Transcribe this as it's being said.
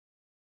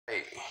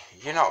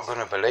You're not going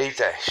to believe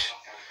this.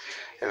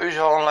 It was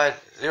only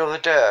the other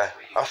day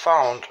I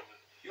found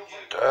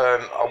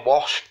a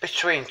wasp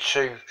between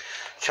two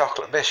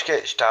chocolate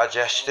biscuits,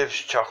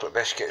 digestives, chocolate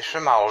biscuits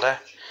from Aldi.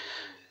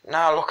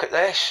 Now look at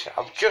this.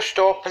 I've just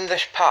opened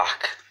this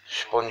pack,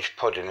 sponge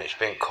pudding. It's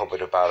been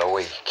cupboard about a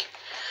week,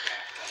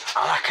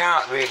 and I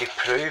can't really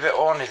prove it,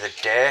 only the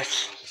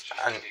date,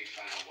 and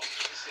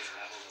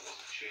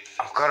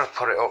I've got to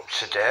put it up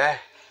today.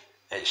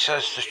 It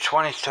says the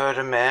 23rd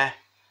of May,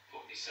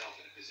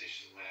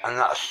 and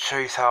that's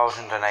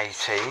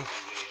 2018.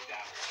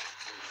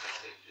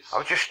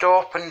 I've just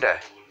opened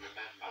it,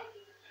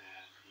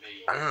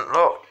 and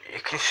look, you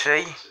can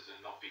see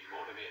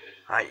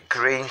like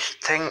green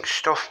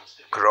stuff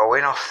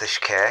growing off this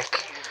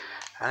cake,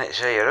 and it's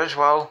here as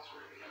well.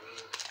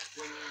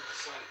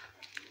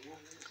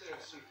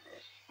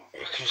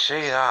 You can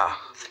see that,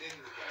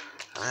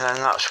 and then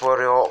that's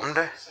where I opened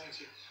it.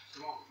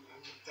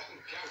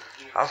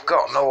 I've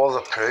got no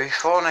other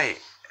proof on it.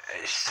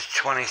 It's the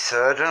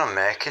 23rd, and I'm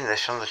making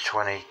this on the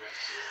 20.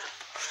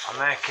 I'm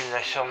making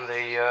this on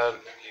the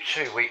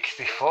 2 weeks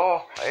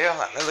before. Here,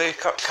 let me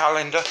look at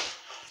calendar.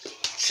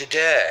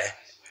 Today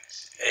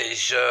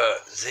is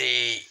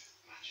the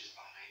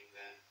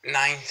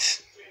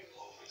 9th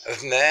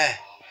of May.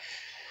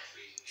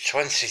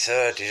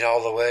 23rd is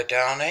all the way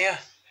down here.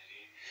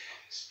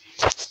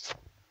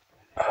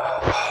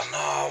 Oh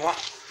no, what?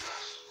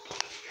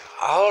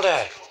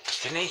 Aldi,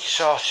 they need to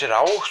sort it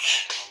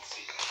out.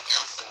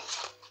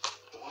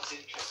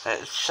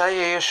 It say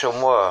here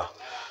somewhere,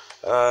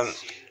 that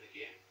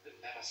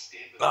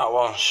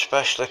one's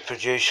specially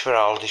produced for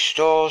Aldi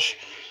stores.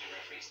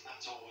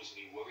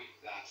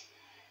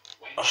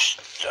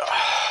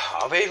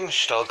 I've even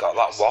still got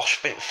that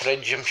wasp in the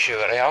fridge, I'm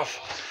sure I have.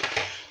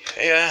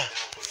 Yeah,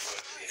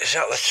 it's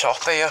at the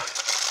top here.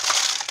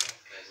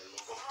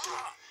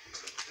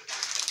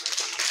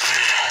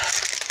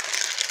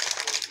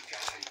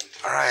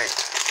 Right,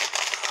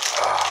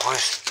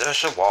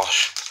 there's a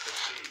wasp.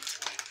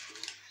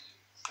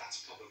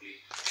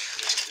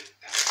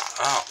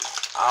 Oh,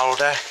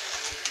 Aldi,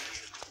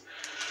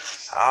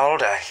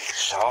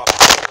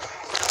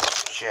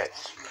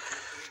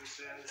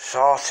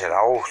 sort it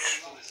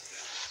out.